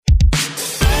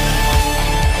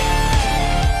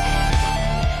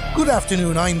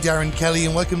afternoon, I'm Darren Kelly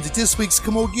and welcome to this week's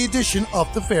Camogie edition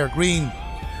of The Fair Green.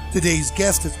 Today's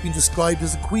guest has been described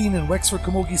as a queen in Wexford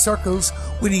Camogie circles,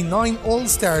 winning 9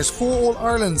 All-Stars, 4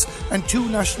 All-Irelands and 2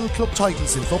 national club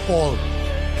titles in football.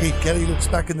 Kate Kelly looks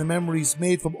back in the memories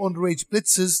made from underage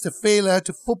blitzes to Féile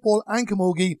to football and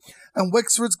Camogie and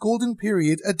Wexford's golden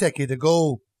period a decade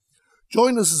ago.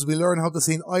 Join us as we learn how the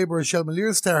St. Iber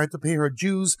Shelmalier star had to pay her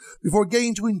dues before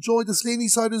getting to enjoy the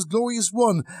Slaney-Siders' glorious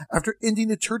run after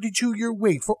ending a 32-year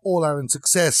wait for All-Ireland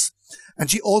success. And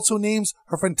she also names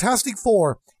her Fantastic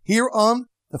Four here on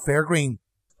The Fair Green.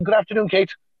 Good afternoon,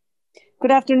 Kate.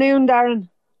 Good afternoon, Darren.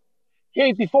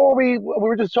 Kate, before we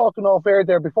were just talking off air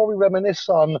there, before we reminisce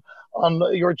on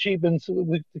your achievements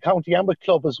with the county and with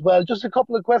club as well, just a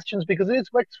couple of questions because it is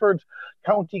Wexford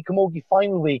County Camogie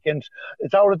final week and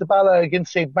it's out at the Bala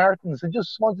against St. Martin's, and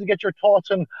just wanted to get your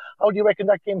thoughts on how do you reckon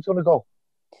that game's going to go?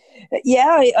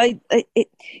 Yeah,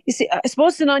 you see, I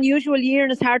suppose it's an unusual year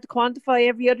and it's hard to quantify.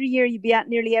 Every other year you'd be at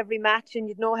nearly every match and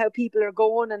you'd know how people are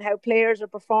going and how players are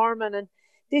performing, and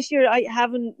this year I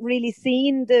haven't really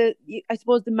seen the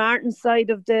Martin side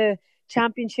of the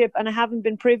championship, and I haven't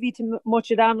been privy to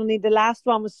much of that. Only the last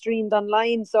one was streamed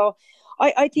online. So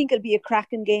I think it'll be a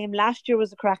cracking game. Last year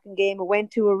was a cracking game. It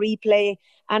went to a replay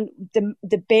and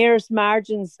the Bears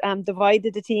margins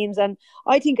divided the teams. And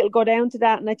I think it'll go down to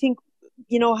that. And I think,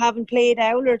 having played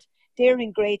Oulart, they're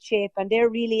in great shape and they're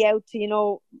really out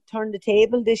to, turn the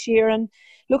table this year. And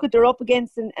look, they're up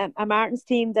against a Martin's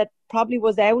team that probably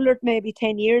was Oulart maybe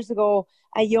 10 years ago,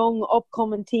 a young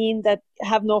upcoming team that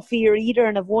have no fear either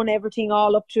and have won everything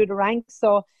all up through the ranks.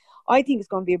 So I think it's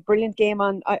going to be a brilliant game.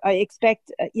 And I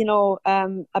expect,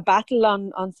 a battle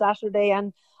on Saturday,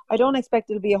 and I don't expect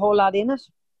there'll be a whole lot in it.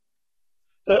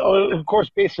 Of course,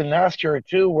 based on last year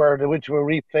too, where they went to a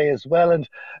replay as well, and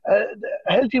a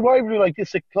healthy rivalry like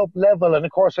this at club level, and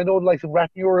of course I know like the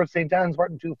Rathnure of St. Anne's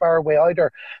weren't too far away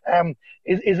either,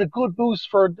 is a good boost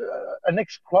for a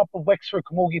next crop of Wexford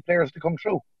Camogie players to come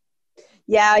through.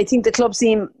 Yeah, I think the club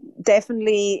scene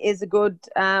definitely is a good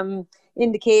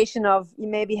indication of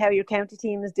maybe how your county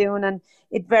team is doing, and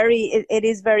it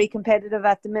is very competitive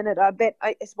at the minute.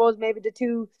 I suppose maybe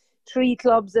the 2-3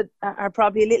 clubs that are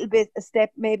probably a little bit a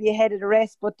step maybe ahead of the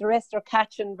rest, but the rest are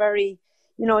catching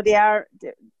they're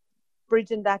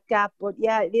bridging that gap. But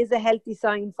yeah, it is a healthy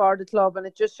sign for the club, and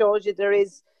it just shows you there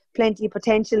is plenty of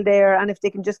potential there, and if they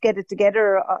can just get it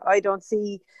together, I don't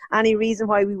see any reason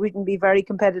why we wouldn't be very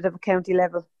competitive at county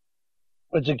level.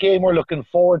 It's a game we're looking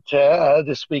forward to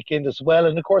this weekend as well.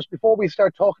 And of course, before we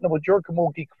start talking about your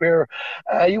Camogie career,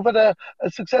 you've had a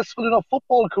successful enough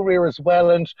football career as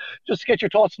well. And just to get your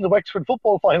thoughts on the Wexford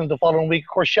football final the following week, of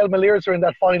course, Shelmaliers are in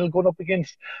that final going up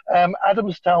against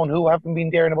Adamstown, who haven't been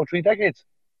there in about 3 decades.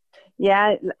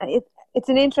 Yeah, it's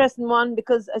an interesting one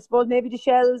because I suppose maybe the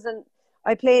Shells, and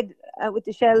I played with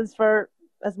the Shells for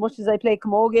as much as I played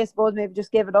Camogie. I suppose maybe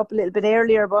just gave it up a little bit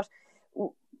earlier, but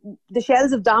the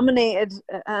Shells have dominated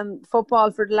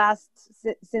football for the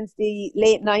since the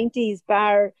late 90s,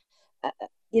 bar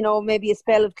maybe a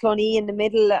spell of Clonee in the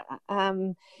middle,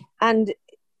 and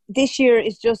this year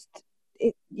is just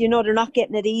they're not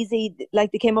getting it easy.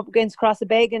 Like they came up against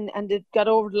Crossabeg and they got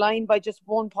over the line by just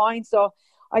 1 point. So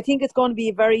I think it's going to be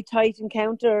a very tight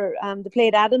encounter. They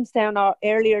played Adamstown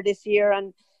earlier this year,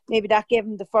 and maybe that gave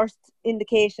them the first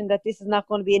indication that this is not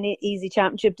going to be an easy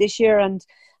championship this year. And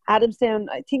Adamstown,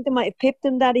 I think they might have pipped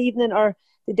them that evening, or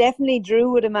they definitely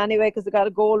drew with them anyway because they got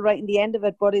a goal right in the end of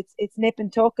it. But it's nip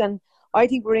and tuck, and I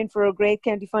think we're in for a great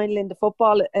county final in the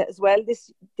football as well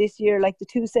this year. Like the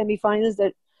 2 semi-finals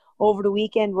that over the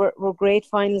weekend were great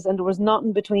finals, and there was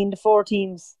nothing between the 4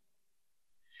 teams.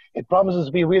 It promises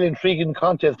to be a real intriguing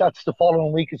contest. That's the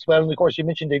following week as well. And of course, you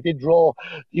mentioned they did draw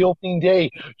the opening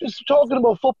day. Just talking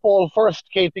about football first,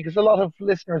 Kate, because a lot of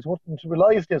listeners wouldn't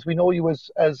realise this. We know you as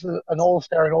an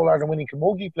All-Star and All-Ireland winning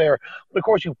Camogie player. But of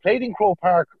course, you've played in Croke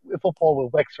Park football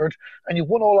with Wexford, and you've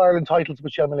won All-Ireland titles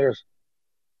with Shelmaliers.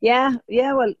 Yeah.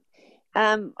 Well,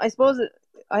 I suppose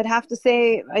I'd have to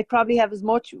say I probably have as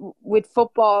much with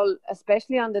football,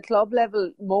 especially on the club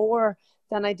level, more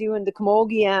than I do in the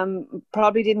Camogie.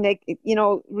 Probably didn't,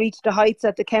 reach the heights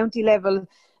at the county level.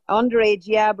 Underage,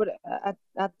 yeah, but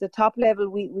at the top level,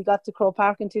 we got to Croke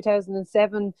Park in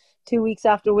 2007, 2 weeks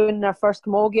after winning our first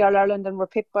Camogie All-Ireland, and were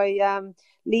picked by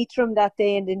Leitrim that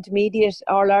day in the intermediate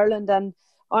All-Ireland. And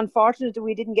unfortunately,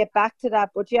 we didn't get back to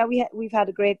that. But yeah, we've had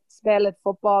a great spell at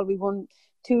football. We won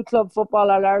 2 club football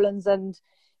All-Irelands, and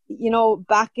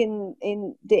back in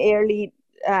the early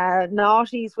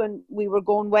noughties when we were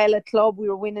going well at club, we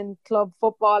were winning club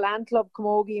football and club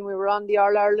Camogie, and we were on the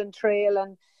All-Ireland trail.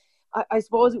 And I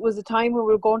suppose it was a time when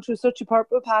we were going through such a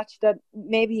purple patch that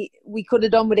maybe we could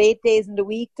have done with 8 days in the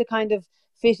week to kind of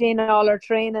fit in all our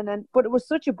training. But it was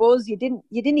such a buzz. You didn't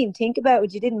even think about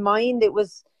it. You didn't mind. It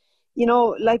was,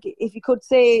 like if you could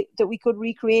say that we could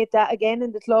recreate that again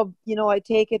in the club, I'd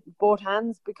take it with both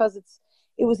hands, because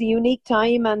it was a unique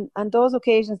time, and those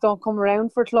occasions don't come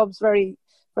around for clubs very,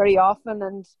 very often.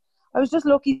 And I was just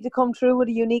lucky to come through with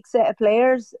a unique set of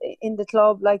players in the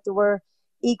club. Like, they were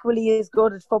equally as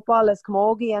good at football as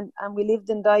Camogie, and we lived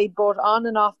and died both on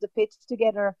and off the pitch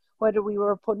together, whether we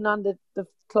were putting on the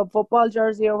club football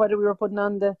jersey or whether we were putting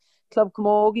on the club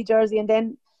Camogie jersey. And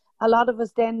then a lot of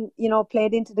us then,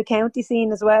 played into the county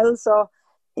scene as well. So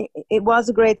it was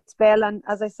a great spell. And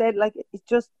as I said, like, it's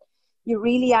just, you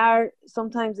really are,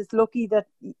 sometimes it's lucky that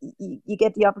you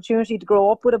get the opportunity to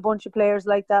grow up with a bunch of players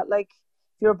like that. Like,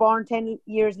 if you were born 10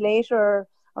 years later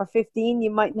or 15, you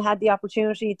mightn't have had the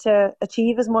opportunity to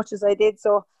achieve as much as I did.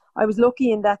 So I was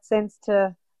lucky in that sense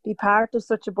to be part of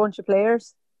such a bunch of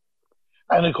players.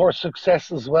 And of course, success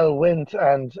as well went.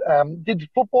 And did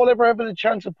football ever have a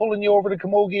chance of pulling you over to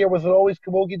Camogie, or was it always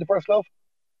Camogie the first love?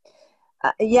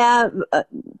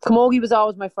 Camogie was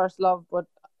always my first love, but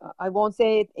I won't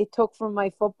say it took from my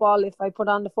football. If I put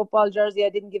on the football jersey, I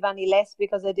didn't give any less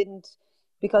because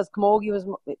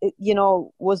Camogie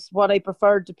was what I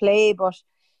preferred to play. But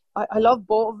I love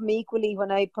both of them equally.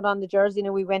 When I put on the jersey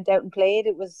and we went out and played,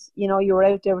 it was, you were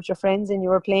out there with your friends and you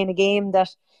were playing a game that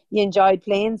you enjoyed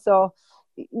playing. So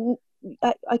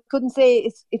I couldn't say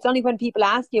it's only when people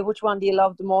ask you which one do you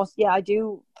love the most. Yeah, I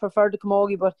do prefer the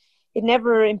Camogie, but it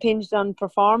never impinged on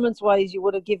performance wise. You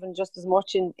would have given just as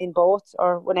much in both,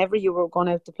 or whenever you were going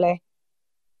out to play.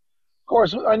 Of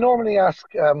course, I normally ask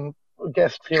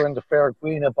guests here in the Fair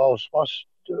Green about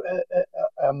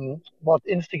what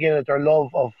instigated their love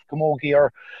of Camogie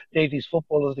or ladies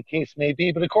football, as the case may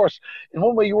be. But of course, in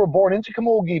one way, you were born into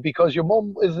Camogie because your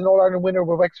mum is an All-Ireland winner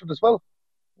with Wexford as well.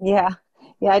 Yeah,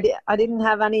 I didn't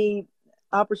have any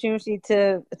opportunity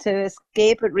to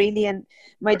escape it really, and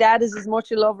my dad is as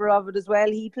much a lover of it as well.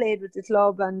 He played with the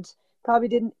club and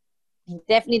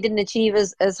definitely didn't achieve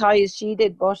as high as she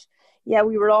did, but yeah,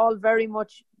 we were all very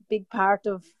much big part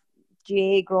of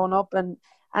GA growing up. And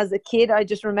as a kid, I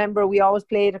just remember we always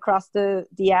played across the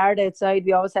yard outside.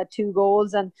 We always had 2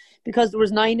 goals, and because there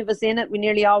was 9 of us in it, we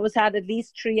nearly always had at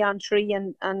least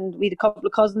 3-on-3, and we had a couple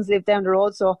of cousins lived down the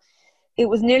road, so it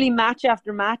was nearly match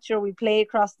after match, or we play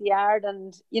across the yard.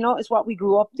 And it's what we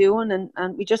grew up doing,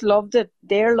 and we just loved it,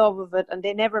 their love of it. And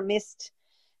they never missed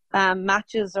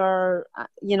matches or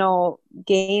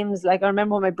games. Like, I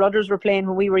remember when my brothers were playing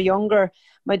when we were younger,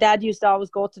 my dad used to always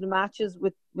go to the matches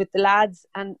with the lads,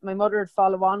 and my mother would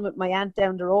follow on with my aunt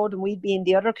down the road, and we'd be in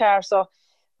the other car. So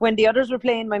when the others were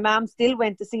playing, my mum still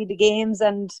went to see the games.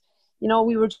 And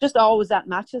we were just always at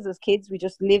matches as kids. We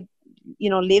just lived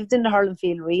in the hurling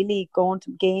field, really, going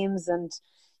to games, and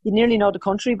you nearly know the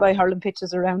country by hurling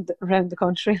pitches around the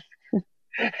country.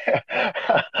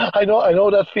 I know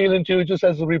that feeling too, just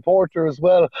as a reporter as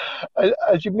well.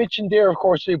 As you mentioned there, of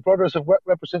course, your brothers have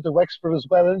represented Wexford as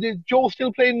well. And is Joe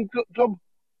still playing club?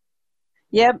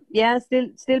 Yeah,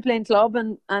 still playing club,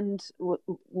 and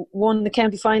won the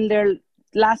county final there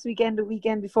last weekend, the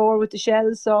weekend before, with the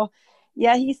Shells. So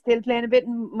yeah, he's still playing a bit,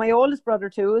 and my oldest brother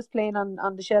too is playing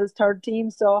on the Shells third team.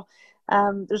 So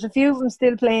there's a few of them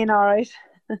still playing all right.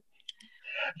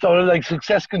 So, like,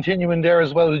 success continuing there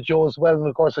as well with Joe as well. And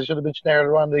of course, I should have mentioned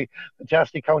earlier on the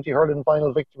fantastic county hurling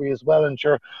final victory as well. And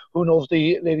sure, who knows,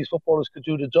 the ladies footballers could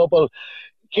do the double.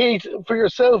 Kate, for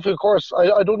yourself, of course,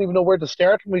 I don't even know where to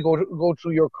start when we go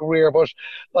through your career, but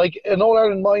like an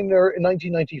All-Ireland minor in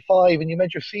 1995, and you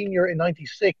met your senior in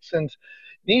 96, and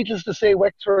needless to say,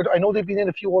 Wexford, I know they've been in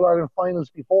a few All-Ireland finals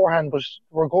beforehand, but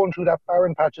we're going through that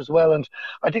barren patch as well, and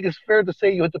I think it's fair to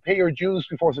say you had to pay your dues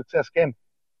before success came.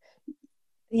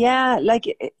 Yeah,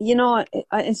 like,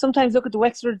 I sometimes look at the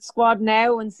Wexford squad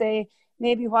now and say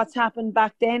maybe what's happened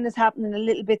back then is happening a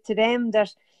little bit to them,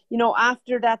 that,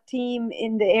 after that team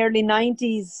in the early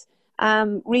 90s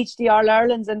reached the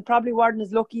All-Irelands and probably weren't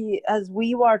as lucky as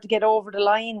we were to get over the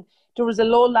line, there was a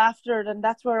lull after it, and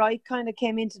that's where I kind of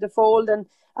came into the fold, and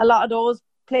a lot of those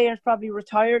players probably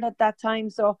retired at that time.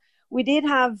 So we did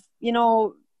have,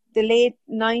 the late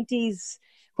 90s,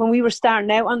 when we were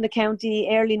starting out on the county,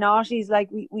 early noughties, like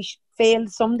we failed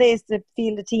some days to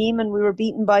field a team, and we were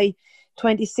beaten by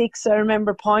 26, I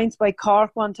remember, points by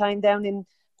Cork one time down in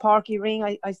Parky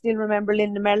Ring. I still remember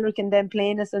Linda Melrick and them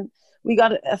playing us, and we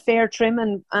got a fair trim,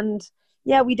 and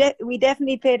yeah, we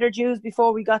definitely paid our dues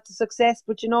before we got to success.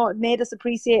 But it made us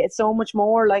appreciate it so much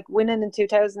more. Like, winning in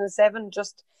 2007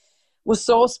 just was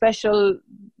so special,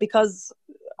 because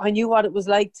I knew what it was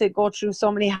like to go through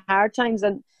so many hard times.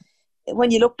 And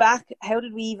when you look back, how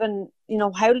did we even,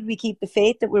 how did we keep the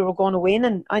faith that we were going to win?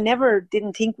 And I never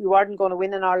didn't think we weren't going to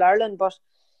win in All Ireland. But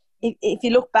if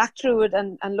you look back through it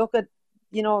and look at,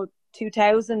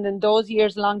 2000 and those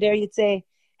years along there, you'd say,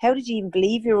 how did you even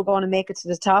believe you were going to make it to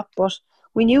the top? But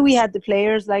we knew we had the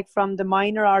players, like from the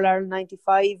minor All Ireland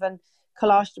 95 and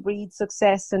Colosh de Breed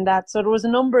success and that. So there was a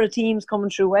number of teams coming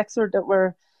through Wexford that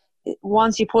were,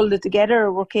 once you pulled it together,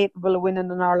 were capable of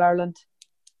winning an All Ireland.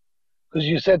 Because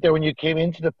you said there when you came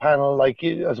into the panel, like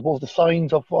I suppose the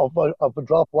signs of a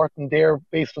drop weren't there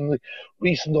based on the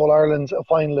recent All Ireland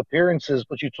final appearances,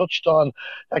 but you touched on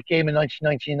that game in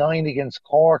 1999 against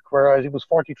Cork, where it was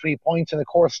 43 points, and of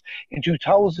course in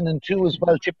 2002 as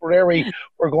well, Tipperary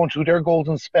were going through their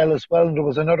golden spell as well, and there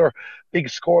was another big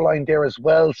scoreline there as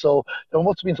well. So there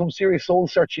must have been some serious soul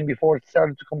searching before it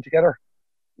started to come together.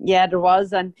 Yeah, there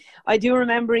was. And I do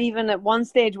remember even at one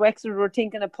stage Wexford were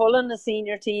thinking of pulling the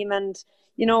senior team, and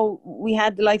we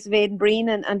had the likes of Aidan Breen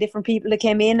and different people that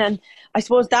came in, and I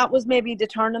suppose that was maybe the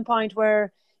turning point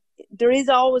where there is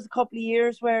always a couple of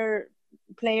years where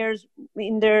players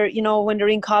in their, when they're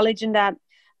in college and that,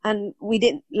 and we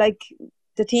didn't, like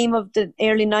the team of the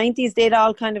early 90s, they'd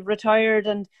all kind of retired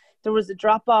and there was a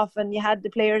drop off, and you had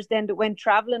the players then that went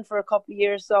travelling for a couple of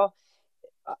years. So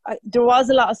there was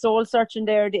a lot of soul searching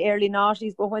there, the early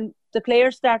noughties, but when the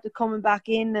players started coming back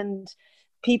in and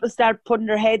people started putting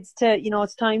their heads to,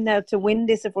 it's time now to win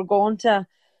this if we're going to,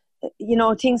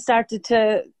 things started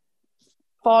to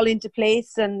fall into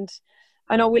place. And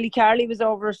I know Willie Carley was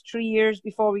over us 3 years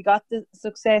before we got the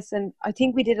success, and I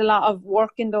think we did a lot of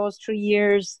work in those 3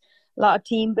 years, a lot of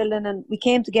team building, and we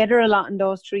came together a lot in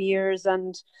those 3 years,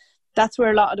 and that's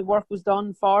where a lot of the work was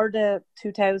done for the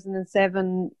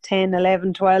 2007, 10,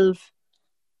 11, 12.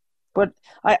 But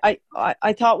I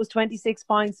thought it was 26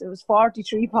 points. It was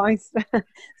 43 points. It's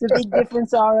a big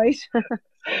difference, all right.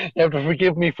 You have to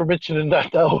forgive me for mentioning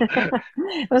that now.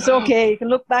 That's okay. You can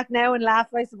look back now and laugh,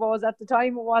 I suppose. At the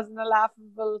time, it wasn't a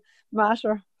laughable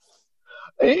matter.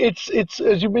 It's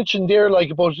as you mentioned there,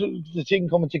 like about the thing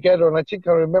coming together, and I think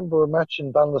I remember a match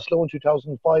in Ballinasloe in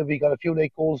 2005. We got a few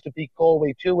late goals to beat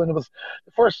Galway too, and it was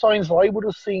the first signs that I would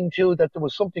have seen too that there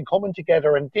was something coming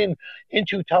together. And then in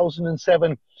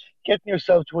 2007, getting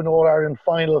yourself to an All Ireland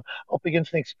final up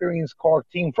against an experienced Cork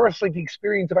team, first like the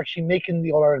experience of actually making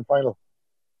the All Ireland final.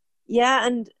 Yeah,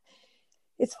 and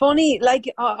it's funny,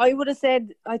 like I would have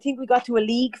said, I think we got to a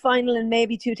league final in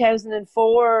maybe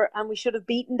 2004 and we should have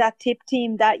beaten that Tip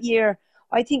team that year.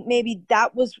 I think maybe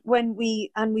that was when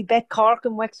we bet Cork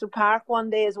in Wexford Park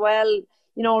one day as well,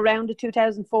 around the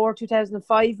 2004,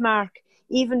 2005 mark.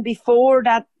 Even before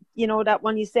that, that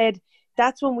one you said,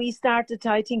 that's when we started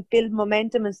to, I think, build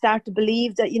momentum and start to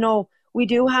believe that, we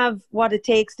do have what it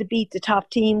takes to beat the top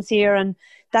teams here. And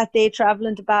that day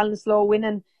travelling to Ballinasloe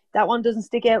winning, that one doesn't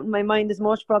stick out in my mind as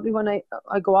much. Probably when I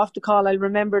go off the call, I'll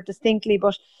remember it distinctly.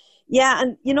 But yeah,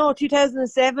 and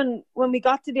 2007, when we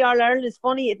got to the All Ireland, it's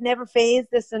funny, it never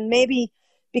phased us. And maybe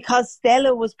because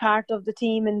Stella was part of the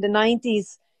team in the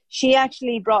 90s, she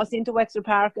actually brought us into Wexford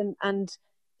Park and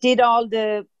did all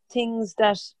the things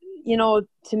that, to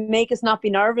make us not be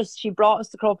nervous. She brought us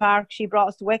to Croke Park, she brought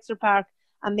us to Wexford Park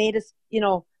and made us,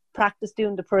 practice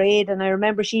doing the parade. And I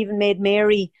remember she even made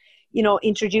Mary,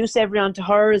 introduce everyone to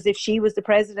her as if she was the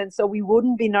president, so we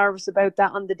wouldn't be nervous about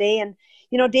that on the day. And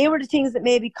they were the things that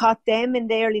maybe caught them in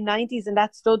the early 90s, and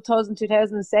that stood to us in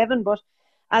 2007. But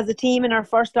as a team in our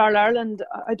first All Ireland,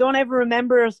 I don't ever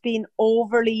remember us being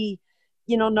overly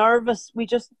nervous. We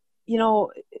just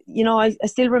I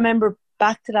still remember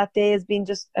back to that day as being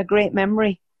just a great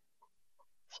memory.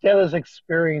 Stella's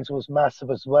experience was massive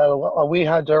as well. We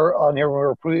had her on here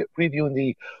when we were previewing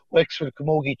the Wexford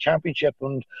Camogie Championship,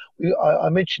 and I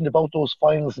mentioned about those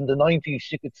finals in the 90s.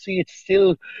 You could see it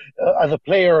still, as a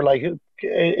player, like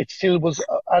it still was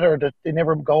at her that they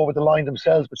never go over the line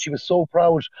themselves, but she was so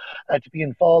proud to be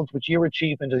involved with your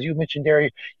achievement. As you mentioned there,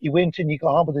 you went and you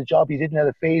got on with the job, you didn't have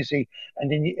a phase,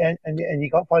 and then you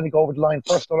got finally go over the line,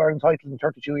 first All Ireland title in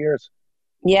 32 years.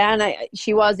 Yeah, and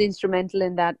she was instrumental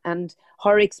in that, and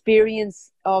her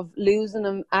experience of losing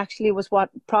him actually was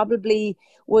what probably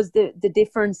was the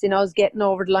difference in us getting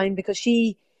over the line, because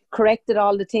she corrected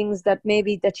all the things that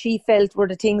maybe that she felt were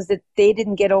the things that they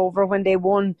didn't get over when they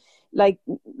won. Like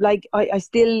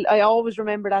I always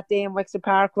remember that day in Wexford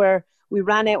Park where we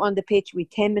ran out on the pitch, we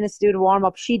had 10 minutes to do the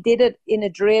warm-up. She did it in a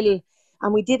drill,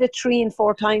 and we did it 3 and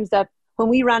 4 times. That when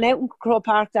we ran out in Croke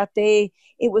Park that day,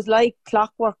 it was like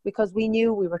clockwork, because we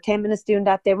knew we were 10 minutes doing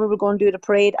that. Then we were going to do the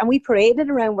parade, and we paraded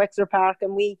around Wexford Park,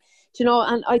 and we,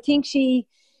 and I think she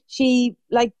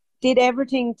like did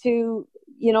everything to,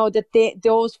 that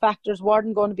those factors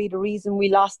weren't going to be the reason we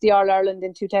lost the All-Ireland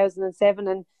in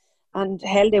 2007, and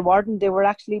hell, they weren't. They were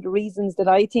actually the reasons that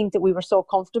I think that we were so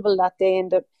comfortable that day,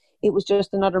 and that it was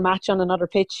just another match on another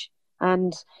pitch.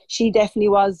 And she definitely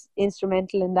was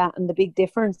instrumental in that, and the big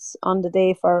difference on the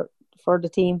day for the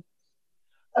team.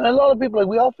 And a lot of people, like,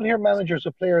 we often hear managers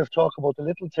or players talk about the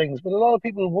little things, but a lot of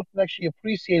people wouldn't actually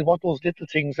appreciate what those little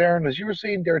things are. And as you were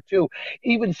saying there too,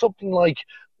 even something like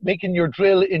making your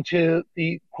drill into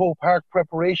the Croke Park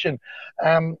preparation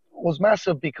was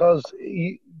massive, because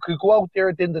you could go out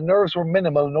there, then the nerves were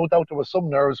minimal. No doubt there was some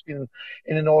nerves being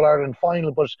in an All-Ireland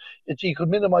final, but that you could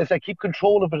minimise that, keep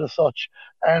control of it as such,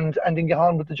 and then get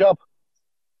on with the job.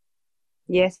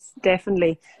 Yes,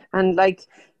 definitely. And like,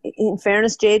 in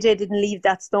fairness, JJ didn't leave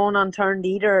that stone unturned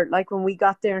either. Like when we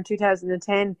got there in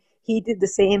 2010, he did the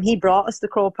same. He brought us to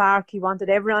Croke Park. He wanted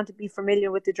everyone to be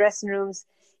familiar with the dressing rooms.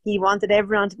 He wanted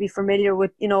everyone to be familiar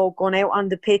with, going out on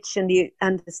the pitch and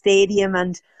the stadium,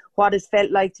 and what it felt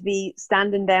like to be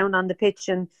standing down on the pitch.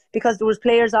 And because there was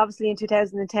players obviously in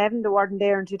 2010 that weren't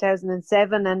there in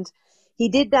 2007, and he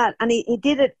did that, and he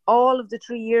did it all of the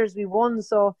 3 years we won.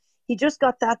 So he just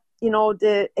got that,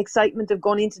 the excitement of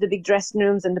going into the big dressing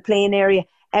rooms and the playing area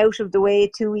out of the way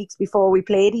 2 weeks before we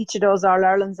played each of those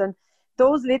All-Irelands. And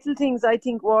those little things, I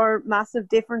think, were massive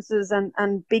differences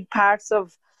and big parts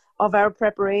of our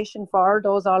preparation for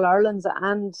those All-Irelands,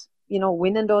 and,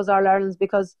 winning those All-Irelands,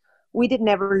 because we didn't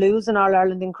ever lose an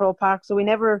All-Ireland in Croke Park. So we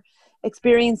never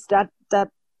experienced that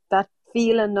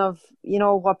feeling of,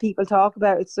 what people talk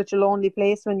about. It's such a lonely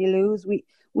place when you lose.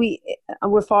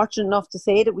 We're fortunate enough to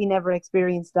say that we never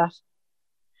experienced that.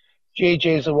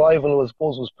 JJ's arrival, I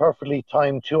suppose, was perfectly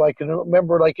timed too. I can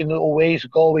remember, like, in 08,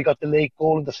 Galway got the late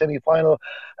goal in the semi-final,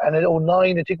 and in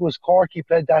 09, I think it was Cork he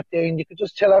played that day, and you could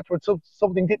just tell afterwards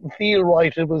something didn't feel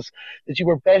right. It was that you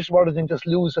were best rather than just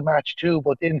lose a match too.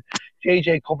 But then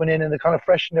JJ coming in and it kind of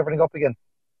freshened everything up again.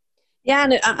 Yeah,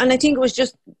 and I think it was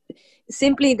just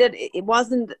simply that it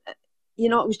wasn't, it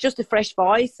was just a fresh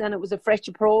voice, and it was a fresh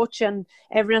approach, and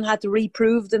everyone had to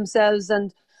reprove themselves.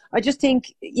 And I just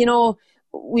think,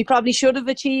 we probably should have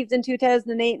achieved in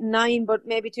 2008 and 9, but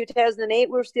maybe 2008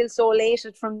 we were still so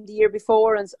elated from the year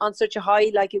before and on such a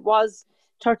high. Like, it was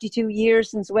 32 years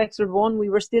since Wexford won. We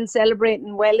were still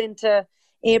celebrating well into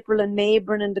April and May,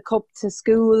 bringing the cup to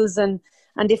schools and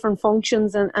different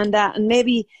functions and that. And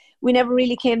maybe we never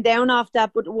really came down off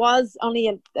that, but it was only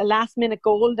a last minute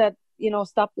goal that,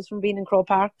 stopped us from being in Croke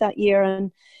Park that year.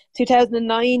 And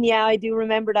 2009, yeah, I do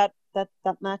remember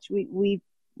that match. We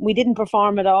didn't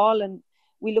perform at all, and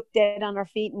we looked dead on our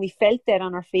feet, and we felt dead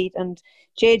on our feet. And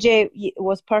JJ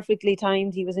was perfectly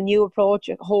timed. He was a new approach,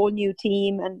 a whole new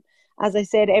team. And as I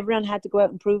said, everyone had to go out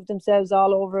and prove themselves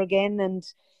all over again. And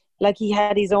like, he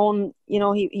had his own, he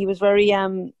was very,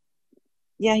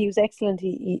 he was excellent.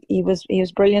 He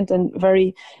was brilliant and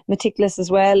very meticulous as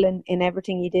well in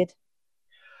everything he did.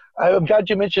 I'm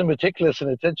glad you mentioned meticulous and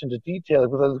attention to detail,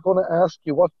 because I was going to ask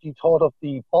you what you thought of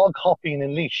the bog hopping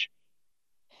in Laois.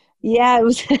 Yeah, it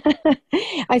was.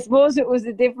 I suppose it was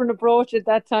a different approach at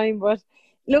that time, but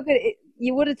look at it.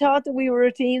 You would have thought that we were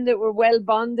a team that were well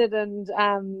bonded and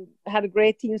had a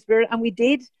great team spirit, and we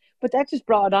did. But that just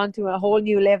brought it on to a whole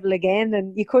new level again,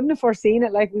 and you couldn't have foreseen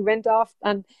it. Like, we went off,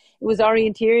 and it was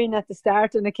orienteering at the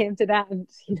start, and it came to that, and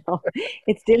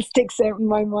it still sticks out in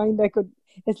my mind.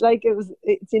 It's like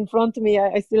it's in front of me.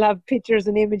 I still have pictures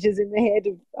and images in my head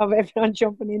of everyone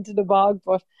jumping into the bog,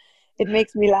 but it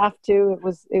makes me laugh too.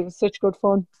 It was such good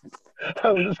fun.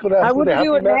 I was just going to ask. I wouldn't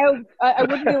do it now. I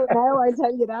wouldn't do it now. I'll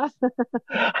tell you that.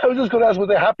 I was just going to ask, were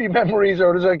they happy memories,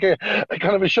 or is like a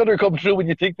kind of a shudder come through when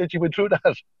you think that you went through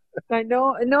that? I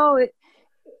know. No.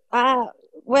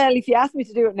 Well, if you asked me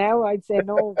to do it now, I'd say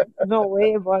no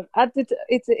way. But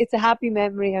it's a happy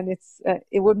memory, and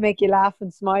it would make you laugh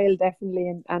and smile,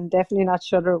 definitely, and definitely not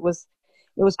shudder. It was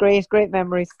great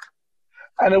memories.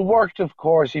 And it worked, of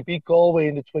course. He beat Galway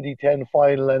in the 2010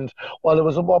 final, and while it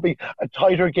was probably a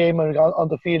tighter game on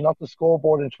the field, not the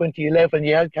scoreboard, in 2011,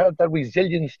 you had that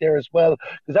resilience there as well,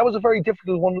 because that was a very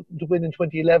difficult one to win in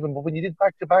 2011. But when you did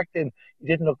back-to-back, then you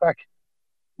didn't look back.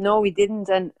 No, we didn't,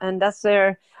 and that's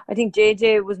where I think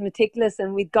JJ was meticulous,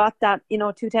 and we got that.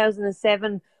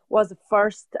 2007 was a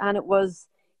first, and it was,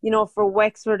 for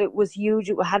Wexford, it was huge.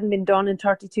 It hadn't been done in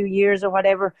 32 years or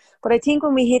whatever. But I think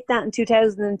when we hit that in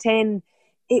 2010,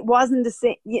 it wasn't the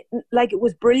same. Like, it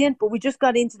was brilliant, but we just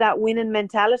got into that winning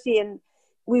mentality, and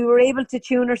we were able to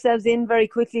tune ourselves in very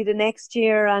quickly the next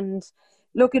year. And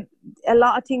look, at a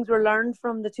lot of things were learned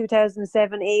from the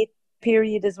 2007-8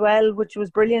 period as well, which was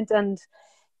brilliant. And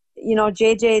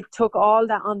JJ took all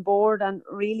that on board and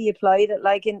really applied it.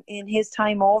 Like, in his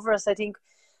time over us, I think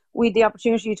we had the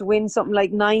opportunity to win something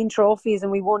like 9 trophies,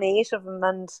 and we won 8 of them,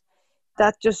 and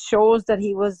that just shows that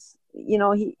he was, he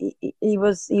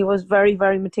was very,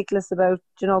 very meticulous about,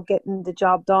 getting the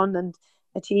job done and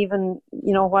achieving,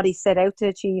 what he set out to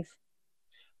achieve.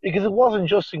 Because it wasn't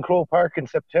just in Croke Park in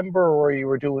September where you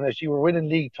were doing it. You were winning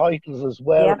league titles as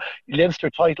well. Yeah. Leinster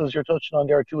titles you're touching on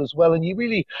there too as well. And you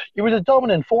were the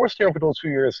dominant force there for those few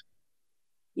years.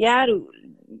 Yeah,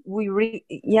 we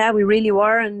really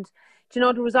were, and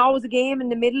there was always a game in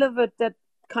the middle of it that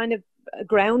kind of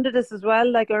grounded us as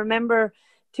well. Like I remember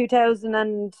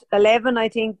 2011, I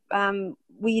think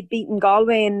we'd beaten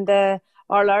Galway in the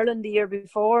All Ireland the year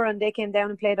before, and they came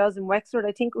down and played us in Wexford.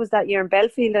 I think it was that year in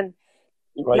Belfield, and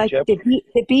right, yep.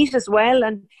 they beat us well,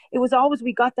 and it was always,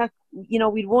 we got that,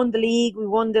 we'd won the league, we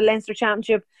won the Leinster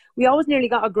Championship, we always nearly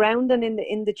got a grounding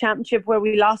in the championship where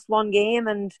we lost one game,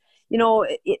 and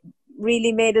it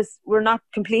really made us, we're not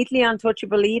completely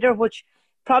untouchable either, which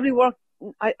probably worked.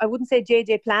 I wouldn't say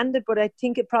JJ planned it, but I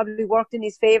think it probably worked in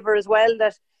his favour as well,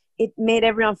 that it made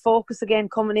everyone focus again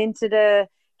coming into the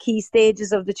key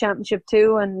stages of the championship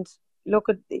too. And look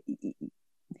at,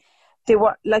 they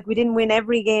were like, we didn't win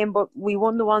every game, but we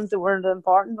won the ones that were the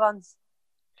important ones.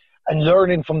 And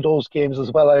learning from those games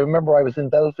as well. I remember I was in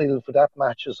Belfield for that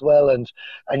match as well, and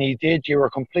you were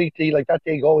completely, like, that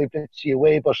day Galway blitzed you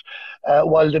away, but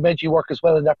while they made you work as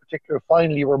well in that particular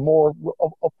final, you were more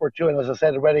upward too, and as I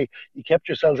said already, you kept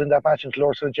yourselves in that match until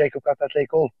Ursula Jacob got that late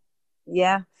goal.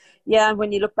 Yeah, and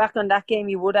when you look back on that game,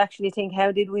 you would actually think,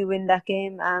 how did we win that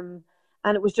game? And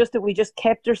it was just that we just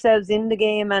kept ourselves in the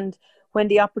game, and when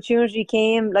the opportunity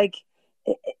came, like,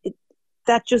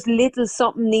 that just little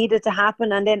something needed to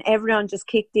happen, and then everyone just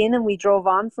kicked in and we drove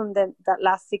on from that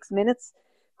last 6 minutes.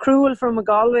 Cruel from a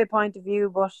Galway point of view,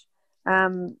 but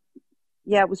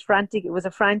it was frantic. It was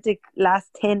a frantic last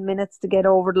 10 minutes to get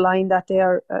over the line that day,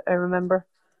 I remember.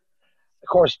 Of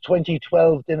course,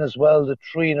 2012 then as well, the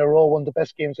 3 in a row, one of the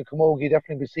best games of Camogie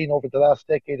definitely been seen over the last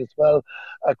decade as well.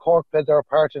 Cork played their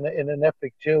part in an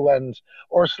epic too, and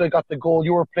Ursula got the goal.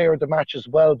 You were player of the match as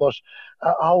well, but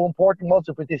how important was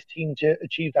it for this team to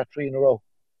achieve that 3 in a row?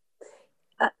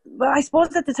 Well, I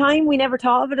suppose at the time we never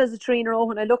thought of it as a 3 in a row.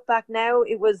 When I look back now,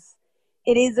 it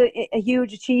is a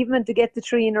huge achievement to get the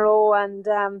 3 in a row, and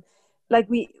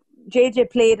JJ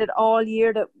played it all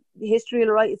year, that history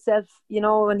will write itself,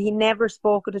 and he never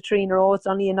spoke of the 3 in a row. It's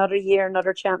only another year,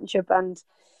 another championship, and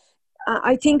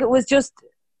I think it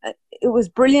was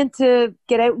brilliant to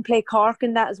get out and play Cork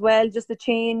in that as well, just a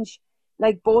change.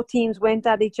 Like, both teams went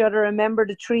at each other. I remember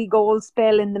the 3-goal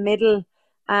spell in the middle.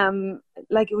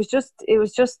 It was just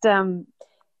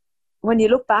when you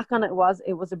look back on it,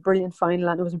 it was a brilliant final,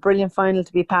 and it was a brilliant final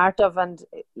to be part of, and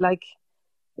it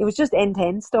was just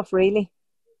end-to-end stuff, really.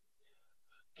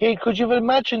 Kate, could you have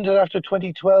imagined that after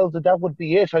 2012 that would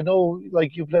be it? I know,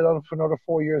 like, you've played on for another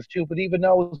 4 years too, but even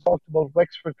now we've talked about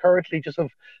Wexford currently just have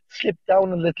slipped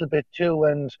down a little bit too,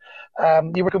 and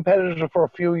you were competitive for a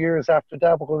few years after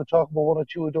that. We're going to talk about one or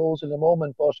two of those in a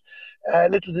moment, but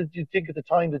little did you think at the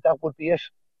time that would be it.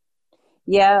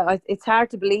 Yeah, it's hard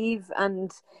to believe,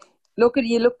 and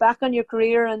you look back on your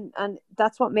career, and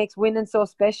that's what makes winning so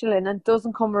special, and it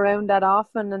doesn't come around that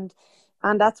often,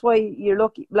 and that's why you're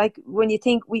lucky. Like, when you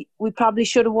think we probably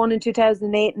should have won in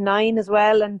 2008 and 9 as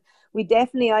well, and we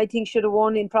definitely, I think, should have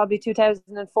won in probably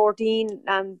 2014.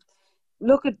 And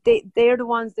they're the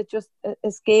ones that just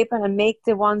escape and make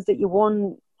the ones that you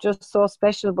won just so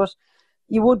special. But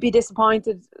you would be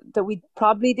disappointed that we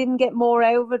probably didn't get more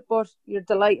out of it, but you're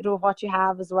delighted with what you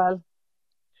have as well.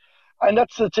 And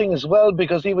that's the thing as well,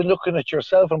 because even looking at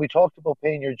yourself, and we talked about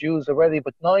paying your dues already,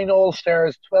 but 9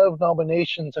 All-Stars, 12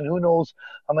 nominations, and who knows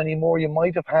how many more you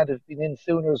might have had if been in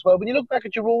sooner as well. When you look back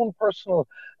at your own personal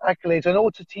accolades, I know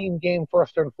it's a team game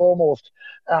first and foremost.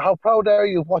 How proud are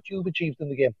you of what you've achieved in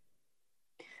the game?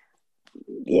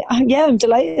 Yeah, I'm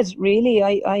delighted. Really,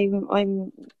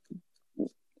 I'm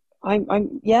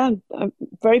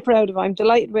very proud of it. I'm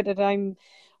delighted with it.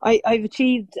 I've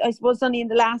achieved, I suppose, only in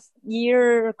the last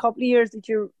year, a couple of years, that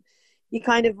you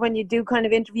kind of, when you do kind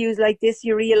of interviews like this,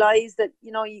 you realise that,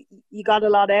 you got a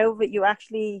lot out of it. You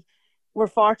actually were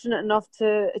fortunate enough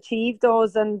to achieve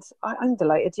those, and I'm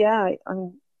delighted. Yeah,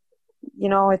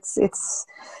 it's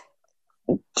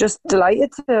just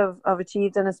delighted to have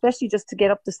achieved, and especially just to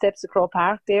get up the steps of Croke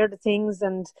Park. They're the things,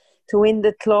 and to win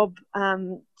the club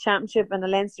championship and the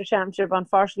Leinster championship.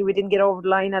 Unfortunately, we didn't get over the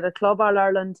line at a Club All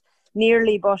Ireland,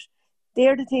 nearly, but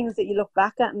they're the things that you look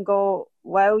back at and go,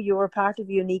 wow, you were part of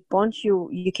a unique bunch.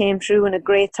 You came through in a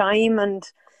great time, and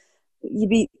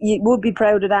you would be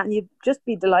proud of that, and you'd just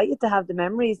be delighted to have the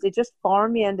memories. They just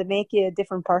form you, and they make you a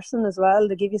different person as well.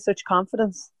 They give you such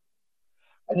confidence.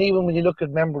 And even when you look at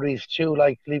memories too,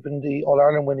 like leaving the All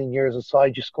Ireland winning years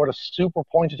aside, you scored a super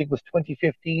point. I think it was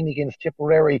 2015 against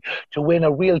Tipperary to win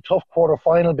a real tough quarter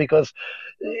final because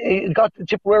it got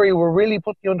Tipperary were really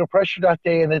putting you under pressure that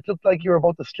day, and it looked like you were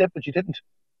about to slip, but you didn't.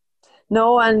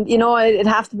 No, and it'd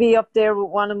have to be up there with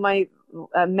one of my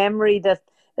memory that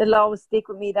it'll always stick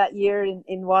with me that year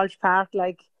in Walsh Park,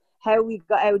 like how we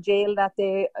got out of jail that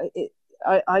day.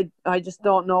 I just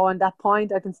don't know. And that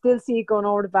point, I can still see it going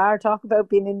over the bar. Talk about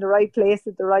being in the right place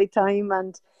at the right time,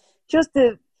 and just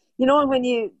when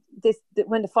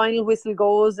when the final whistle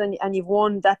goes and you've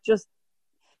won, that just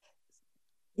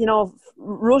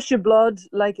rush of blood.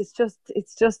 Like it's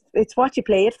what you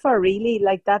play it for, really.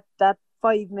 Like that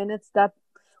 5 minutes, that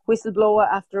whistleblower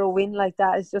after a win like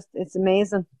that is it's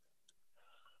amazing.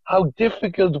 How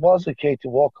difficult was it, Kate, to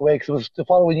walk away? Because it was the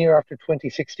following year after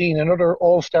 2016, another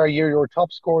All-Star year. You were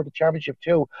top scorer of the championship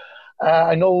too.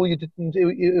 I know you didn't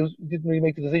really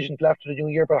make the decision till after the new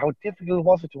year, but how difficult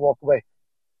was it to walk away?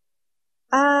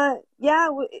 Yeah,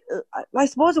 I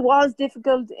suppose it was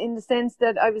difficult in the sense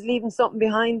that I was leaving something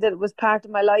behind that was part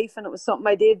of my life, and it was something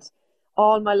I did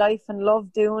all my life and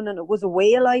loved doing, and it was a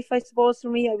way of life, I suppose, for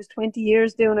me. I was 20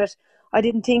 years doing it. I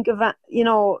didn't think of it,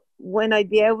 when I'd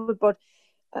be out of it, but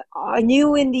I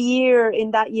knew in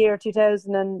that year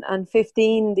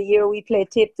 2015, the year we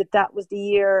played Tip, that was the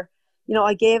year.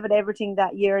 I gave it everything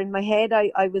that year. In my head,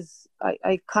 I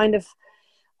kind of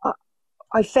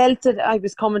I felt that I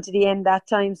was coming to the end that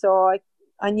time, so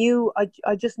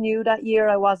I just knew that year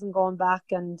I wasn't going back.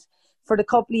 And for the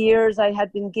couple of years I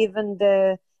had been given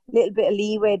the little bit of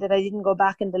leeway that I didn't go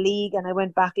back in the league, and I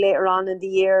went back later on in the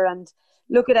year. And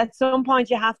look, at some point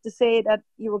you have to say that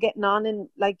you were getting on, and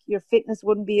like your fitness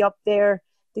wouldn't be up there.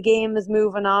 The game is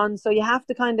moving on, so you have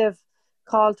to kind of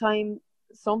call time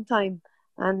sometime.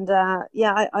 And I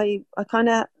kind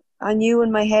of I knew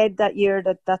in my head that year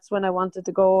that that's when I wanted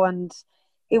to go, and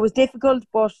it was difficult,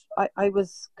 but I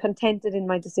was contented in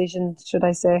my decision, should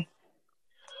I say.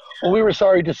 Well, we were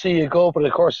sorry to see you go, but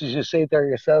of course, as you say there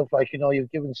yourself, like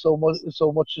you've given so much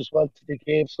as well to the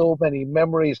game, so many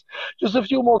memories. Just a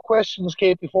few more questions,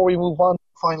 Kate, before we move on to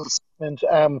the final segment.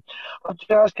 I have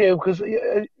to ask you because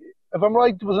if I'm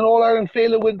right, there was an All Ireland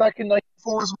failure win back in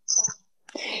 '94.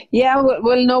 Yeah,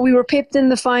 well, no, we were pipped in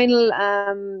the final.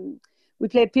 We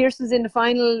played Pearson's in the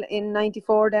final in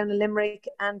 '94 down in Limerick,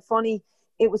 and funny,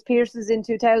 it was Pearson's in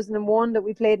 2001 that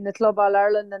we played in the Club All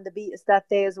Ireland, and they beat us that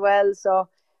day as well. So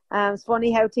it's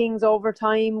funny how things over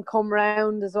time come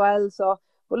round as well. So,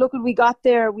 but look, when we got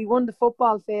there, we won the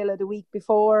football fail the week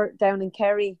before down in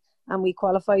Kerry, and we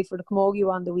qualified for the Camogie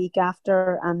one the week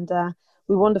after, and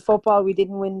we won the football. We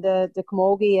didn't win the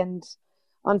Camogie, and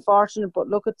unfortunate. But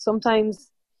look, at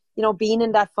sometimes, being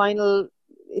in that final,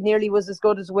 it nearly was as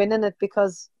good as winning it,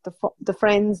 because the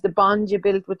friends, the bond you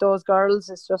built with those girls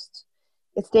is just,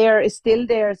 it's there, it's still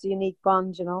there. It's a unique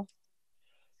bond.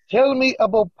 Tell me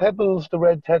about Pebbles the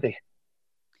Red Teddy.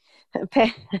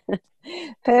 Pe-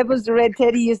 Pebbles the Red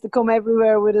Teddy used to come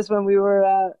everywhere with us when we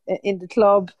were in the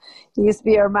club. He used to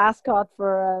be our mascot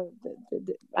for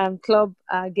the club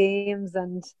games,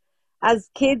 and as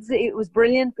kids it was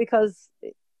brilliant because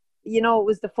it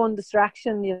was the fun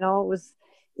distraction. It was,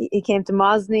 he came to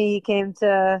Mosney, he came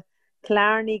to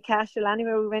Killarney, Cashel,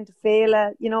 anywhere we went to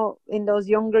Fela, in those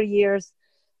younger years.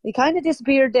 He kind of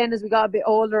disappeared then as we got a bit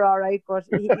older, all right, but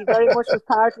he very much was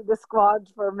part of the squad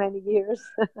for many years.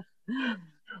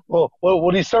 Well,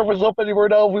 would he surface up anywhere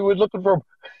now if we were looking for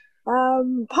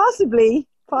him? Possibly.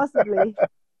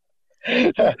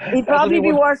 He'd probably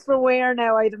be worse for wear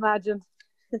now, I'd imagine.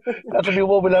 That'll be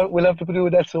one we'll have to do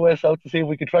an SOS out to see if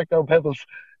we can track down Pebbles.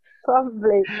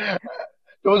 Probably.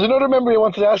 There was another memory I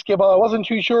wanted to ask you about. I wasn't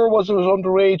too sure was it was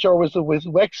underage or was it with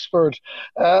Wexford.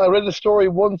 I read a story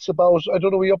once about, I don't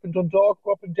know, were you up in Dundalk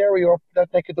or up in Derry or up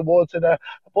that neck of the woods, and a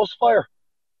bus fire.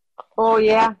 Oh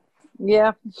yeah.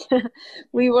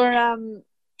 we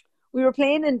were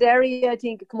playing in Derry, I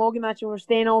think, a Camogie match, and we were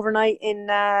staying overnight in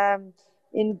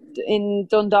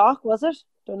Dundalk, was it?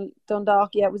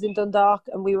 Dundalk, yeah, it was in Dundalk,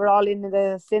 and we were all in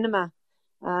the cinema.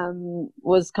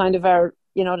 Was kind of our,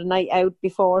 the night out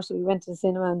before, so we went to the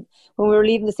cinema, and when we were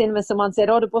leaving the cinema, someone said,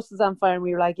 "Oh, the bus is on fire," and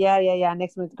we were like, yeah.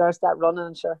 Next minute, the girls start running,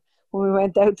 and sure, when we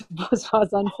went out, the bus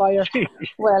was on fire.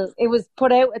 Well, it was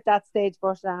put out at that stage,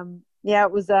 but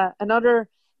it was another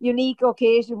unique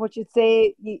occasion, which you'd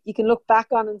say you can look back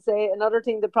on and say another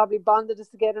thing that probably bonded us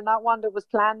together, not one that was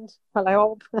planned. Well, I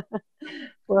hope.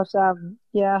 But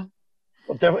yeah.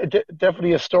 Well,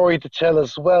 definitely a story to tell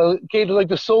as well. Kate, like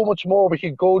there's so much more we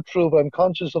could go through, but I'm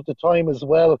conscious of the time as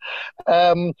well.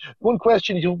 One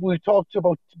question we talked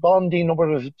about bonding,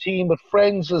 number as a team, but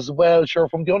friends as well. Sure,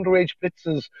 from the underage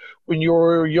blitzes when you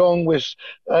were young with,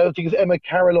 I think it's Emma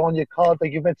Carroll on your card.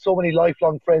 Like you've met so many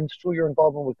lifelong friends through your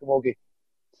involvement with Camogie.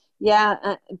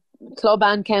 Yeah, club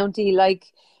and county. Like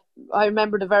I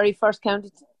remember the very first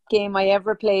county game I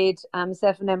ever played.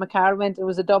 Myself and Emma Carr went. It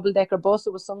was a double decker bus.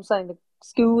 It was some kind of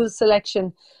school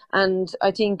selection, and I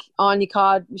think Anya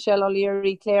Codd, Michelle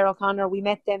O'Leary, Claire O'Connor. We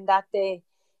met them that day,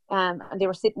 and they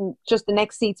were sitting just the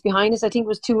next seats behind us. I think it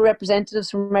was two representatives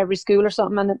from every school or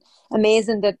something. And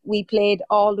amazing that we played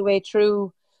all the way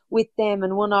through with them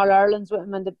and won all Ireland's with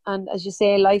them. And as you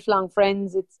say, lifelong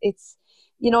friends. It's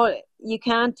you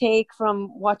can't take from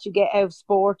what you get out of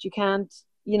sport. You can't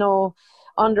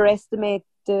underestimate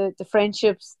the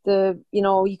friendships.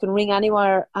 You can ring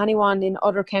anyone in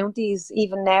other counties.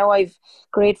 Even now I've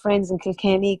great friends in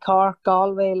Kilkenny, Cork,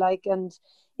 Galway, and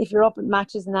if you're up at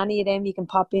matches in any of them you can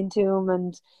pop into them,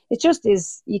 and it just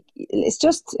is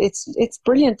it's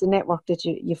brilliant, the network that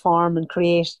you form and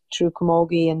create through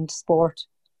camogie and sport.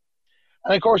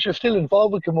 And of course you're still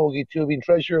involved with camogie too, being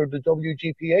treasurer of the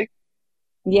WGPA.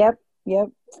 Yep.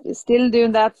 Still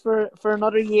doing that for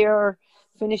another year, or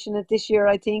finishing it this year,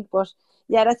 I think. But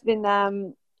yeah, that's been a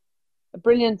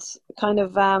brilliant kind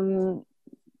of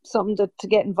something to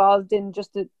get involved in,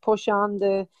 just to push on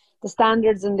the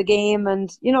standards in the game,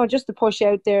 and just to push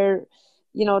out there,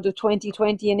 the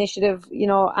 2020 initiative,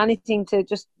 anything to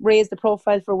just raise the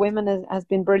profile for women has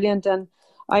been brilliant. And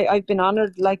I've been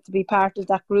honoured to be part of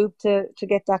that group to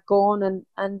get that going,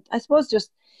 and I suppose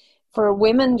just for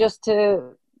women just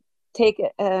to take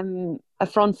a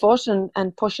front foot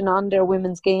and pushing on their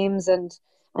women's games and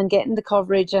getting the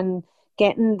coverage and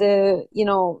getting the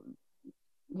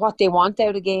what they want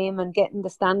out of game and getting the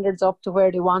standards up to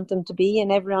where they want them to be,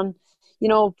 and everyone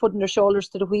putting their shoulders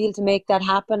to the wheel to make that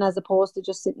happen, as opposed to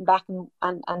just sitting back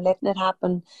and letting it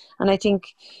happen. And I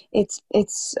think it's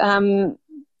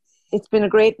been a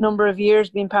great number of years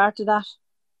being part of that.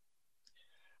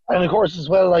 And of course, as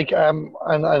well,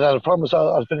 and I promise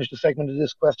I'll finish the segment of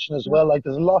this question as well. Like,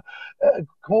 there's a lot,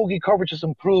 camogie coverage has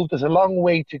improved. There's a long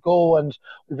way to go, and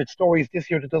we've had stories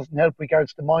this year that doesn't help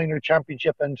regards to the minor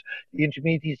championship and the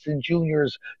intermediates and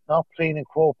juniors not playing in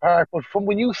Croke Park. But from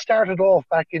when you started off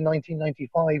back in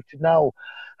 1995 to now,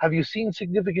 have you seen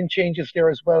significant changes there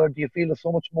as well, or do you feel there's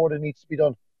so much more that needs to be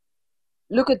done?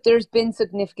 Look, there's been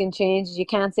significant changes. You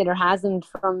can't say there hasn't,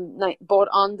 from both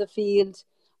on the field,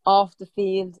 off the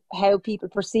field, how people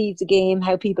perceive the game,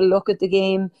 how people look at the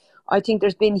game. I think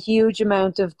there's been huge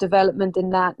amount of development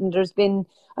in that, and there's been,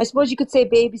 I suppose you could say,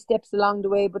 baby steps along the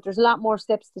way, but there's a lot more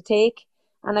steps to take.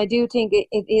 And I do think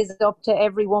it is up to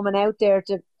every woman out there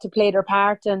to play their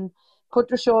part and put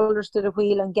their shoulders to the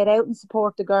wheel and get out and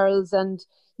support the girls. And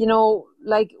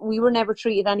we were never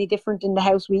treated any different in the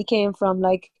house we came from.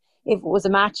 Like, if it was a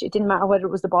match, it didn't matter whether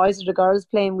it was the boys or the girls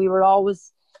playing.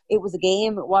 It was a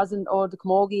game. It wasn't, the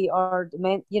camogie or the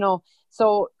men,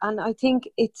 So, and I think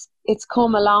it's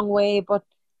come a long way, but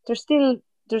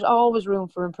there's always room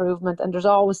for improvement, and there's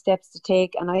always steps to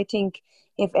take. And I think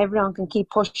if everyone can keep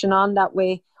pushing on that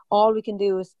way, all we can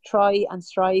do is try and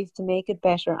strive to make it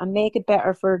better, and make it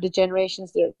better for the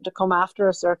generations that come after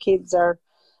us, our kids, our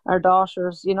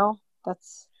daughters.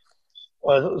 That's.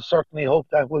 Well, I certainly hope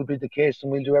that will be the case,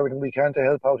 and we'll do everything we can to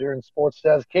help out here in Sports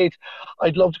Dads. Kate,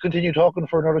 I'd love to continue talking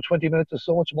for another 20 minutes. There's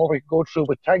so much more we could go through,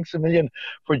 but thanks a million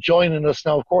for joining us.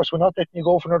 Now, of course, we're not letting you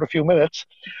go for another few minutes,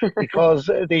 because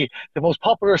the most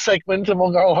popular segment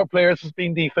among all our players has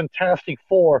been the Fantastic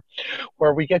Four,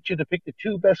 where we get you to pick the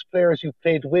two best players you've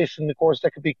played with, and of course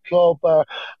that could be club,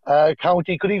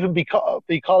 county, could even be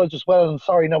college as well. And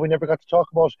sorry, now we never got to talk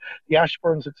about the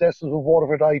Ashburn successes with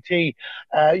Waterford IT.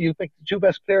 You picked the two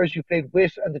best players you played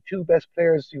with and the two best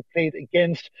players you played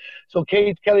against. So,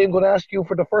 Kate Kelly, I'm going to ask you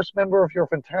for the first member of your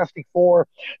Fantastic Four,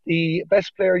 the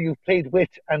best player you've played with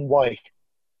and why.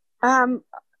 I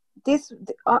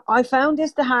found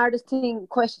this the hardest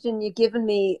question you've given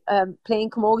me, playing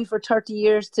camogie for 30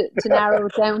 years to narrow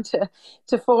it down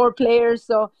to four players.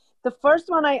 So the first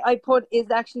one I put is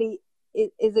actually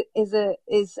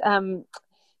is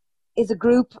a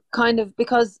group, kind of,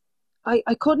 because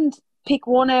I couldn't pick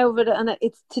one out of it, and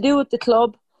it's to do with the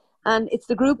club, and it's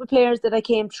the group of players that I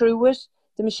came through with,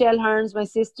 the Michelle Hearns, my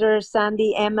sister,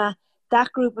 Sandy, Emma,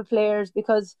 that group of players,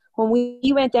 because when we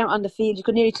went out on the field, you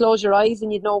could nearly close your eyes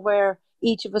and you'd know where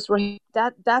each of us were.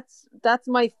 That's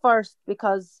my first,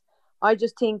 because I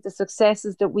just think the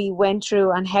successes that we went through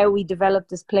and how we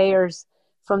developed as players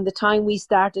from the time we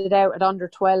started out at under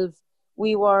 12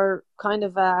 we were kind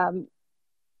of I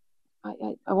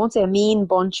won't say a mean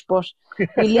bunch, but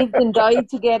we lived and died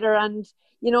together, and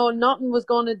nothing was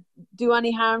going to do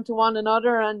any harm to one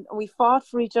another, and we fought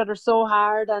for each other so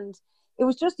hard, and it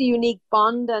was just a unique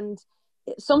bond. And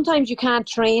sometimes you can't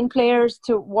train players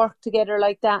to work together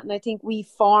like that, and I think we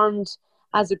formed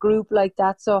as a group like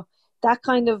that. So that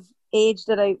kind of age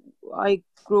that I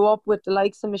grew up with, the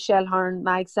likes of Michelle Hearn,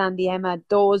 Mag, Sandy, Emma,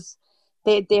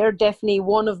 they're definitely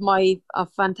one of my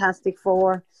fantastic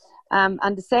four.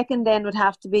 And the second then would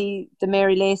have to be the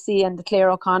Mary Lacey and the Claire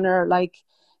O'Connor, like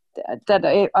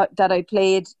that I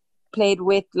played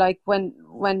with, like when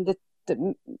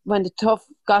the tough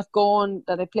got going,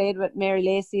 that I played with Mary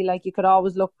Lacey. Like, you could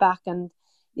always look back and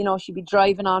she'd be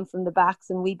driving on from the backs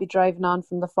and we'd be driving on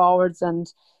from the forwards.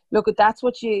 And look, that's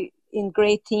what in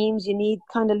great teams, you need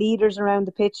kind of leaders around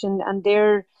the pitch, and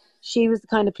she was the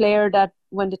kind of player that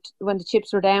when the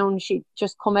chips were down, she'd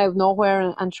just come out of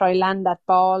nowhere and try land that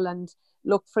ball and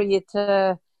look for you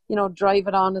to drive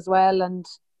it on as well. And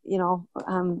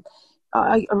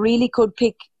I really could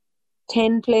pick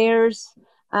 10 players,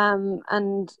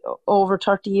 and over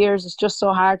 30 years it's just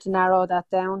so hard to narrow that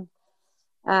down.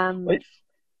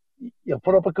 You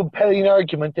put up a compelling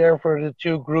argument there for the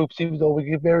two groups, even though we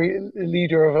give Mary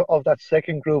leader of that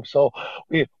second group. So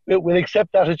we'll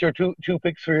accept that as your two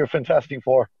picks for your Fantastic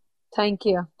Four. Thank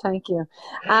you.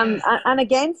 And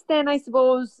against then, I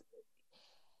suppose,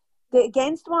 the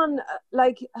against one,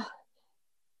 like,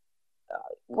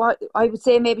 what I would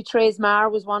say, maybe Therese Marr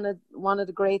was one of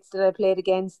the greats that I played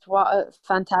against. What a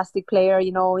fantastic player,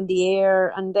 in the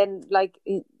air, and then like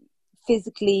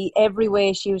physically every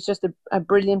way she was just a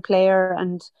brilliant player.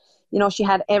 And she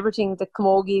had everything that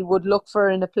Camogie would look for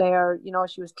in a player.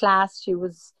 She was class, she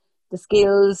was the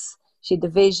skills, she had the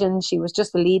vision, she was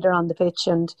just a leader on the pitch.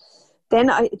 And then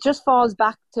it just falls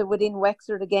back to within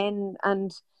Wexford again,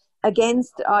 and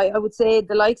against, I would say,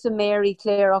 the likes of Mary,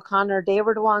 Claire O'Connor, they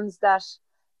were the ones that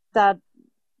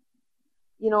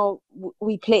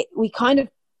we kind of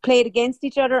played against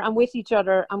each other and with each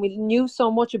other, and we knew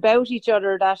so much about each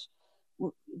other that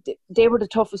they were the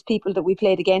toughest people that we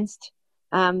played against.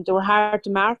 They were hard to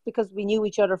mark because we knew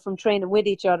each other from training with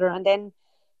each other. And then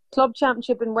club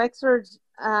championship in Wexford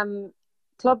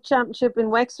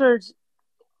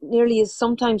nearly is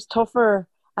sometimes tougher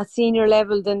at senior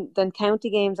level than county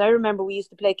games. I remember we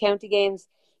used to play county games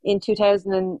in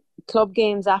 2000 and club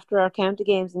games after our county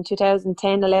games in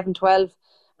 2010, 11, 12,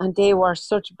 and they were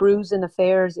such bruising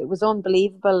affairs. It was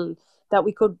unbelievable that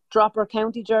we could drop our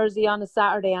county jersey on a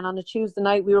Saturday, and on a Tuesday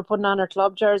night we were putting on our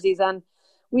club jerseys, and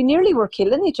we nearly were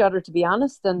killing each other, to be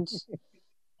honest. And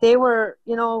they were,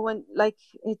 they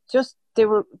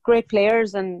were great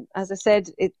players. And as I said,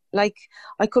 I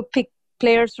could pick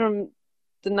players from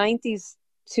the 90s,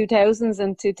 2000s,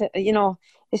 and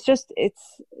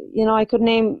I could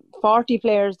name 40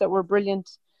 players that were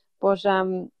brilliant, but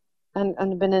and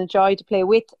been a joy to play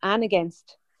with and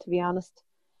against, to be honest.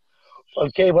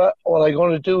 Okay, well, what I'm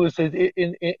going to do is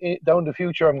in down the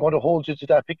future, I'm going to hold you to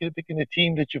that, picking a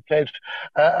team that you played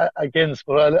against.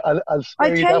 But I'll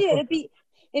spare you that. I tell you,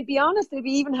 it'd be honest, it'd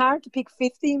be even hard to pick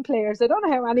 15 players. I don't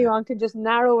know how anyone can just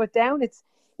narrow it down. It's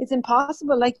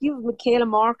impossible. Like, you have Michaela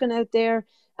Morgan out there,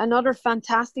 another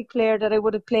fantastic player that I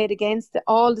would have played against,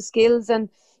 all the skills. And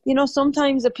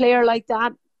sometimes a player like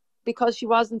that, because she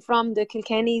wasn't from the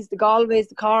Kilkennys, the Galways,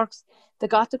 the Corks, they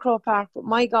got to Croke Park, but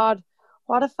my God,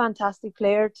 what a fantastic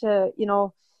player to,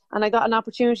 and I got an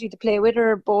opportunity to play with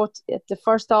her both at the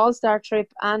first All-Star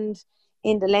trip and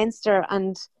in the Leinster,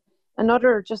 and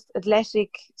another just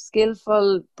athletic,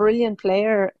 skillful, brilliant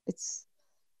player. It's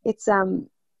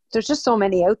there's just so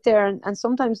many out there, and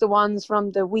sometimes the ones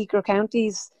from the weaker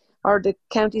counties or the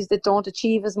counties that don't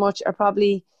achieve as much are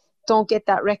probably don't get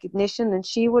that recognition, and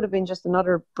she would have been just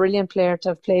another brilliant player to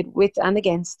have played with and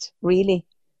against, really.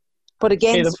 But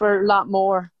against for a lot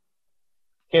more.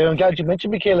 Okay, I'm glad you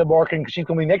mentioned Michaela Morgan, because she's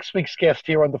going to be next week's guest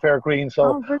here on the Fair Green.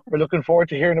 So we're looking forward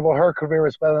to hearing about her career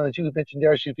as well. And as you mentioned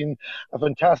there, she's been a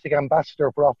fantastic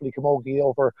ambassador for Offaly Camogie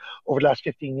over the last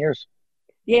 15 years.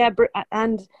 Yeah,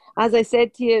 and as I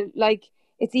said to you, like,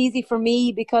 it's easy for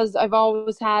me because I've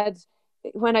always had,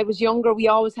 when I was younger, we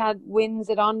always had wins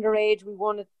at underage. We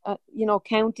won at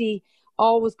county,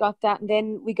 always got that. And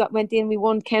then we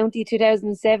won county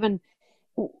 2007.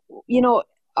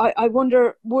 I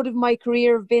wonder, would have my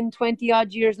career have been 20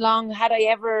 odd years long had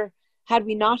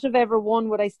we not have ever won?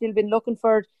 Would I still been looking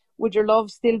for it? Would your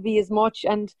love still be as much?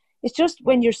 And it's just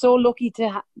when you're so lucky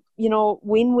to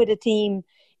win with a team,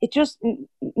 it just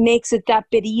makes it that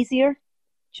bit easier,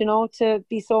 to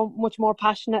be so much more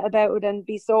passionate about it and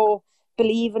be so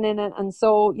believing in it, and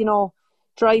so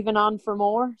driving on for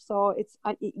more. So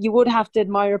you would have to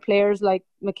admire players like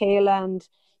Michaela and,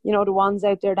 you know, the ones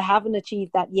out there that haven't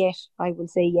achieved that yet. I will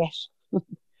say yet.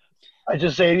 I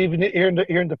just say, even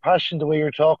hearing the passion, the way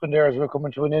you're talking there as we're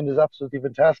coming to an end is absolutely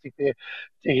fantastic to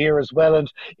hear as well. And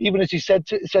even as you said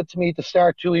to me at the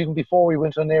start too, even before we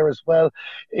went on there as well,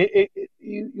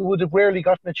 you would have rarely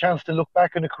gotten a chance to look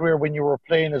back on a career when you were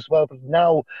playing as well. But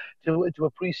now to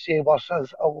appreciate what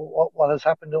has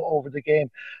happened over the game,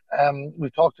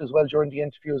 we've talked as well during the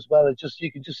interview as well. It's just,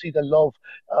 you can just see the love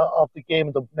of the game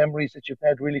and the memories that you've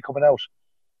had really coming out.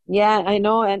 Yeah, I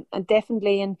know, and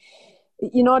definitely. And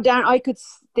you know, Darren, I could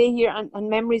stay here and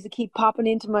memories that keep popping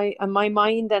into my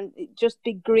mind, and just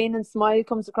big grin and smile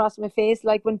comes across my face.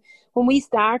 Like when we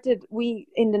started, we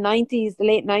in the late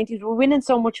 90s, we were winning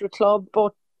so much with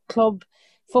both club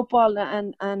football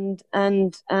and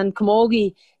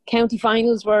camogie. County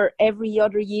finals were every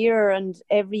other year, and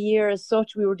every year as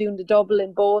such we were doing the double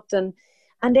in both. And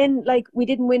then, like, we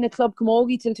didn't win a club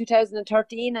camogie till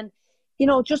 2013, and you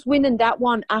know, just winning that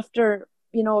one after,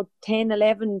 you know, 10,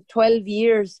 11, 12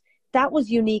 years, that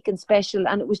was unique and special.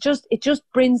 And it just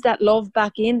brings that love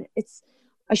back in.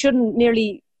 I shouldn't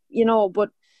nearly, you know,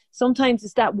 but sometimes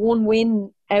it's that one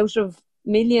win out of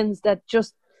millions that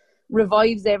just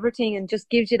revives everything and just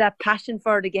gives you that passion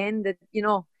for it again, that, you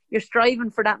know, you're striving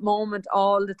for that moment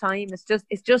all the time. It's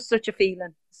just such a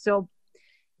feeling. So,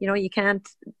 you know, you can't,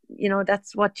 you know,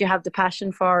 that's what you have the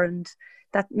passion for, and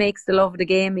that makes the love of the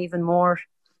game even more,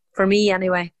 for me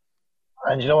anyway.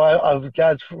 And you know, I'm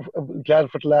glad for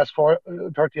the last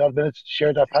 30 odd minutes to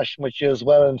share that passion with you as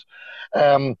well. And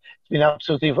it's been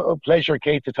absolutely a pleasure,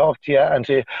 Kate, to talk to you and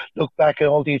to look back at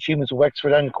all the achievements of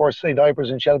Wexford and, of course, St. Ibers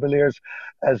and Shelmaliers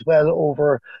as well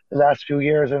over the last few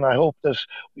years. And I hope that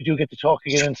we do get to talk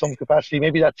again in some capacity.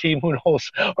 Maybe that team, who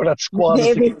knows, or that squad.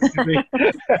 Maybe.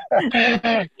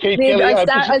 Kate Maybe Kelly,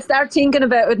 I'll start thinking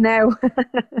about it now.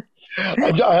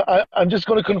 I'm just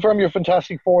going to confirm your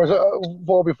fantastic four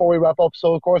before we wrap up.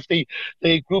 So, of course, the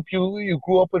group you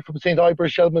grew up with from St.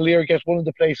 Ibers, Shelmalier, get one of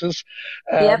the places.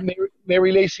 Yep.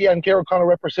 Mary Lacey and Ciara O'Connor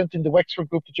representing the Wexford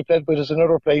group that you played with is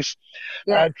another place.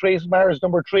 Yep. Trace Maher's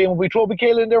number 3, and we throw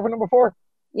Michaela in there for number 4.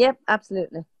 Yep,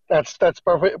 absolutely. That's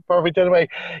perfect anyway.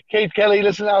 Kate Kelly,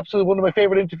 listen, absolutely one of my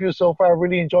favourite interviews so far. I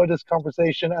really enjoyed this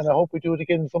conversation, and I hope we do it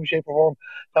again in some shape or form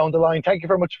down the line. Thank you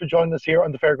very much for joining us here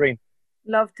on the Fair Green.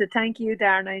 Love to. Thank you,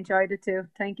 Darren. I enjoyed it too.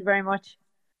 Thank you very much.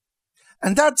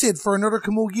 And that's it for another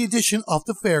Camogie edition of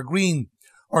the Fair Green.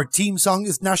 Our team song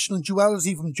is National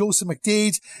Duality from Joseph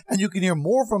McDade, and you can hear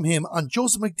more from him on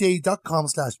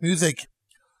josephmcdade.com/music.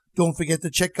 Don't forget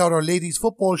to check out our ladies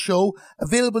football show,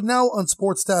 available now on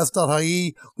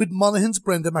sportsstars.ie with Monaghan's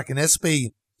Brenda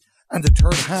McInnesby. And the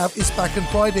third half is back on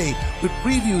Friday with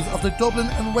previews of the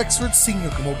Dublin and Wexford Senior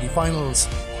Camogie finals.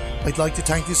 I'd like to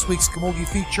thank this week's Camogie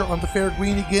feature on the Fair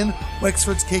Green again,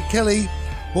 Wexford's Kate Kelly.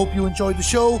 Hope you enjoyed the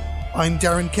show. I'm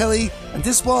Darren Kelly, and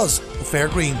this was the Fair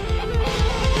Green.